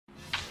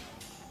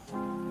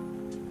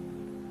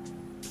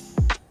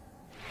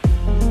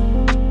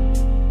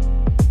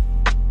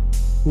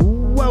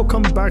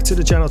welcome back to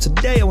the channel.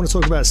 Today I want to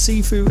talk about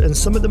SIFU and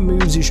some of the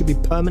moves you should be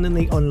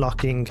permanently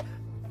unlocking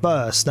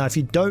first. Now if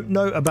you don't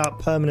know about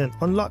permanent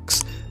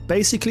unlocks,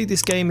 basically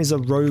this game is a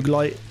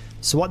roguelite.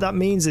 So what that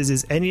means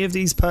is any of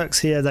these perks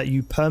here that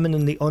you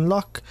permanently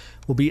unlock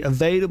will be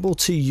available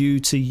to you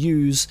to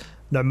use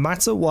no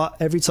matter what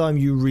every time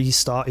you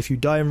restart. If you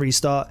die and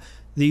restart,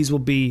 these will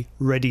be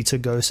ready to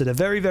go. So they're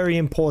very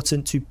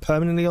important to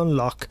permanently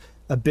unlock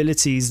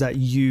abilities that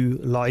you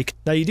like.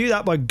 Now you do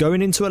that by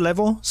going into a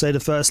level, say the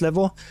first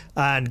level,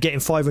 and getting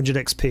 500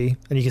 XP,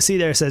 and you can see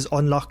there it says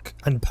unlock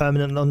and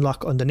permanent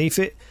unlock underneath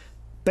it.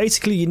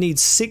 Basically you need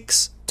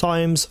 6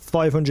 times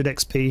 500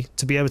 XP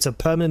to be able to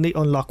permanently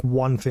unlock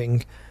one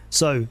thing.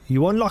 So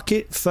you unlock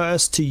it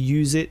first to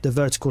use it, the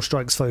vertical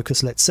strikes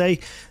focus, let's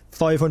say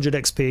 500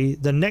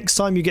 XP. The next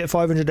time you get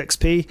 500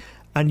 XP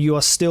and you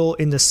are still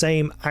in the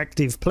same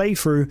active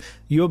playthrough,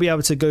 you'll be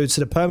able to go to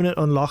the permanent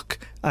unlock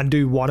and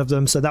do one of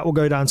them. So that will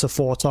go down to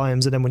 4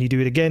 times, and then when you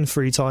do it again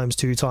 3 times,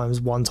 2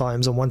 times, 1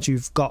 times, and once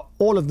you've got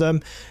all of them,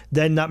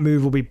 then that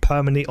move will be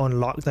permanently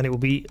unlocked, and it will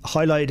be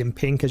highlighted in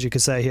pink, as you can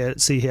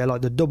see here,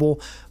 like the double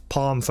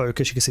palm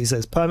focus. You can see it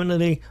says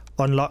permanently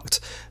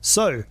unlocked.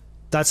 So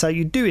that's how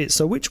you do it.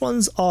 So which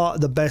ones are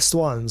the best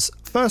ones?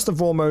 First and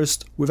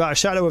foremost, without a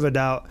shadow of a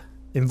doubt,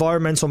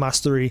 environmental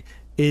mastery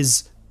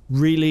is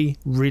really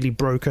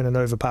broken and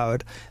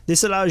overpowered.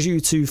 This allows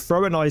you to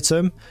throw an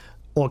item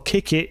or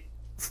kick it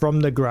from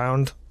the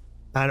ground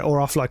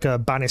or off like a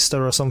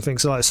banister or something.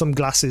 So like some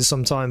glasses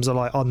sometimes are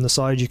like on the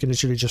side, you can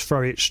literally just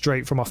throw it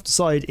straight from off the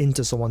side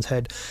into someone's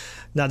head.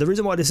 Now the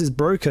reason why this is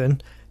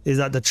broken is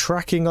that the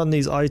tracking on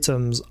these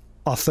items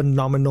are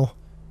phenomenal.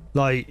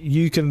 Like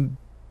you can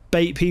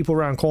bait people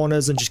around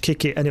corners and just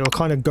kick it and it will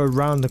kind of go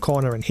round the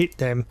corner and hit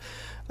them.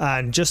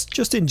 And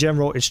just in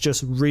general, it's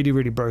just really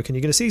broken.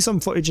 You're going to see some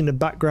footage in the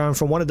background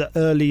from one of the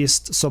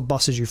earliest sub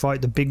bosses you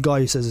fight, the big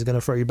guy who says is going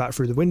to throw you back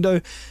through the window.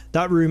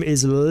 That room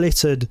is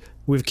littered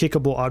with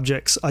kickable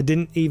objects. I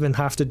didn't even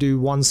have to do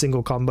one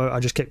single combo. I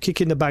just kept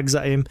kicking the bags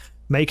at him,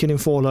 making him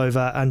fall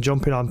over, and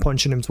jumping on,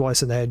 punching him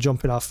twice in the head,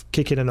 jumping off,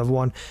 kicking another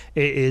one.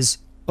 It is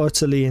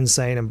utterly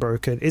insane and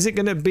broken. Is it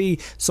going to be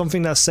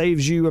something that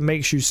saves you and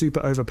makes you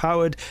super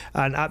overpowered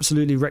and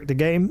absolutely wreck the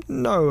game?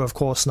 No, of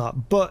course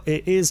not. But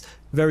it is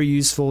very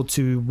useful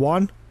to,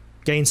 one,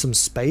 gain some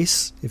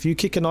space. If you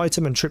kick an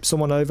item and trip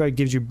someone over, it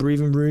gives you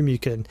breathing room. You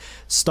can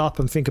stop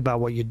and think about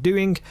what you're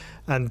doing.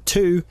 And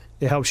 2,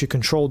 it helps you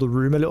control the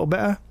room a little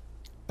better.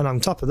 And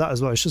on top of that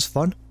as well, it's just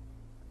fun.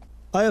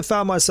 I have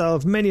found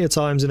myself many a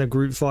times in a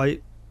group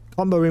fight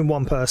comboing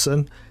one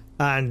person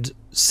and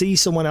see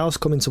someone else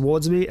coming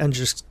towards me and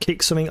just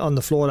kick something on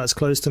the floor that's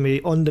close to me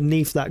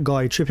underneath that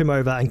guy, trip him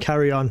over and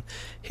carry on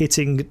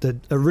hitting the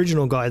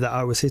original guy that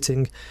I was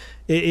hitting.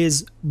 It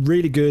is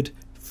really good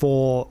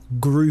for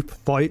group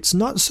fights,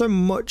 not so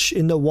much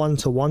in the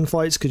one-to-one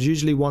fights, because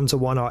usually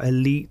one-to-one are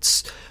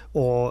elites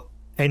or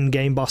end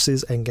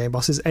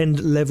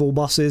level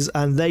bosses,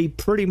 and they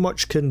pretty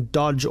much can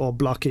dodge or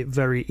block it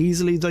very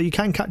easily, though you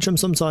can catch them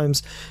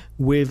sometimes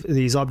with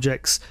these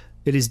objects.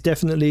 It is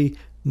definitely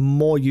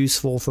more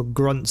useful for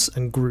grunts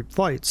and group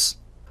fights.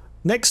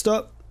 Next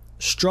up,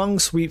 strong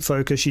sweep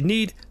focus. You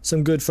need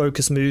some good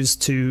focus moves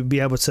to be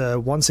able to,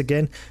 once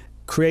again,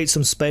 create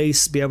some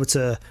space, be able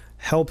to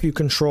help you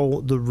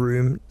control the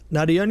room.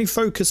 Now the only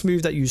focus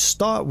move that you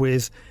start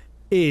with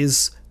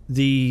is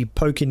the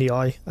poke in the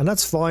eye, and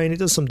that's fine, it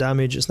does some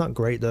damage, it's not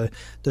great though.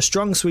 The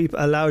strong sweep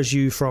allows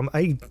you from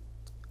a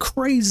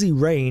crazy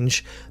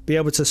range be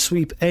able to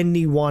sweep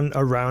anyone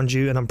around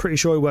you, and I'm pretty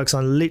sure it works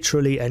on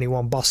literally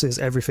anyone, bosses,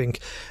 everything,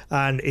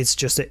 and it's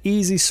just an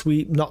easy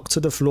sweep, knock to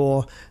the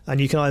floor, and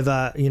you can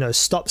either, you know,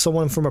 stop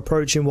someone from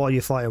approaching while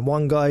you're fighting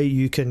one guy.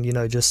 You can, you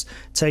know, just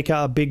take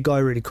out a big guy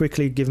really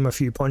quickly, give him a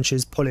few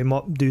punches, pull him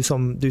up, do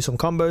some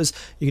combos.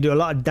 You can do a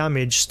lot of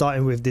damage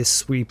starting with this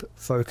sweep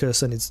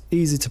focus, and it's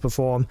easy to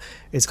perform.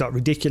 It's got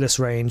ridiculous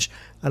range,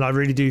 and I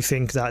really do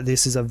think that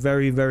this is a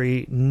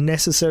very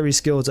necessary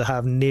skill to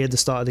have near the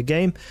start of the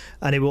game,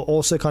 and it will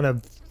also kind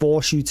of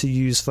force you to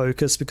use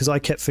focus, because I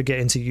kept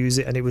forgetting to use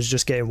it and it was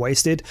just getting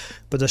wasted.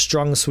 But the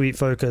strong sweep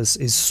focus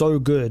is so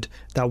good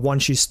that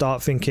once you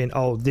start thinking,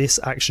 oh, this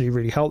actually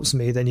really helps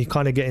me, then you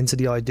kind of get into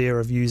the idea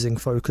of using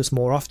focus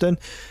more often.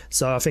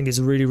 So I think it's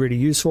really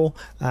useful,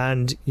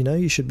 and you know,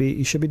 you should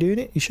be doing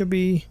it, you should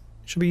be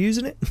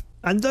using it.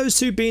 And those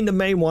two being the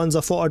main ones,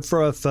 I thought I'd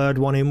throw a third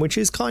one in, which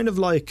is kind of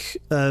like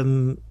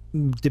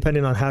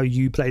depending on how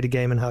you play the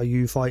game and how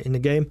you fight in the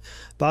game.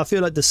 But I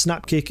feel like the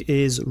snap kick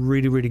is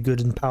really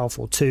good and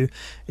powerful too.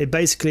 It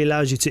basically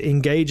allows you to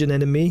engage an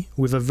enemy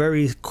with a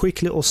very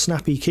quick little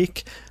snappy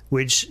kick,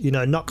 which, you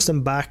know, knocks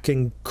them back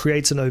and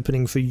creates an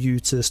opening for you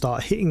to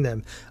start hitting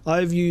them.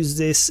 I've used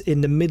this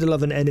in the middle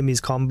of an enemy's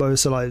combo.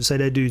 So like, say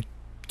they do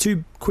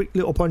 2 quick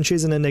little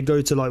punches and then they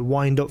go to like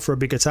wind up for a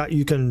big attack,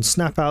 you can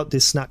snap out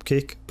this snap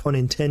kick, pun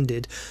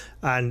intended,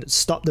 and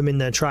stop them in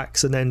their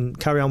tracks and then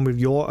carry on with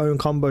your own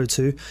combo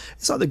too.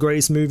 It's not the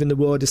greatest move in the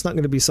world. It's not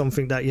going to be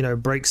something that, you know,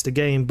 breaks the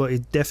game, but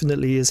it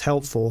definitely is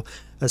helpful,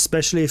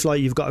 especially if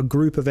like you've got a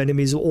group of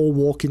enemies all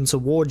walking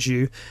towards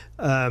you,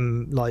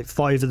 like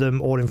 5 of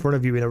them all in front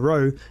of you in a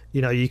row.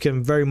 You know, you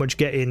can very much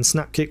get in,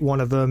 snap kick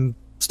one of them,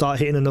 start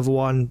hitting another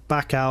one,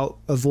 back out,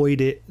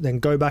 avoid it, then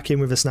go back in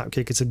with a snap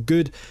kick. It's a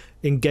good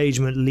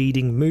engagement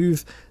leading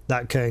move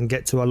that can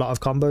get to a lot of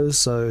combos,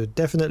 so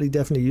definitely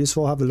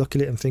useful. Have a look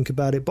at it and think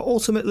about it, but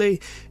ultimately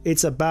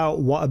it's about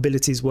what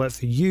abilities work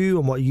for you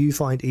and what you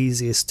find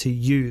easiest to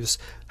use.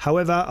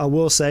 However, I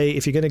will say,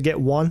 if you're going to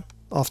get one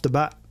off the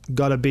bat,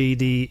 gotta be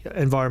the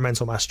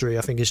environmental mastery.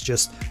 I think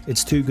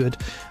it's too good.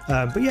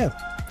 But yeah,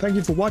 thank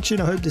you for watching.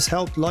 I hope this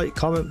helped. Like,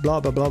 comment, blah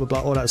blah blah blah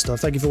blah, all that stuff.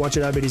 Thank you for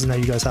watching our videos, and now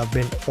you guys have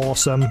been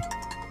awesome.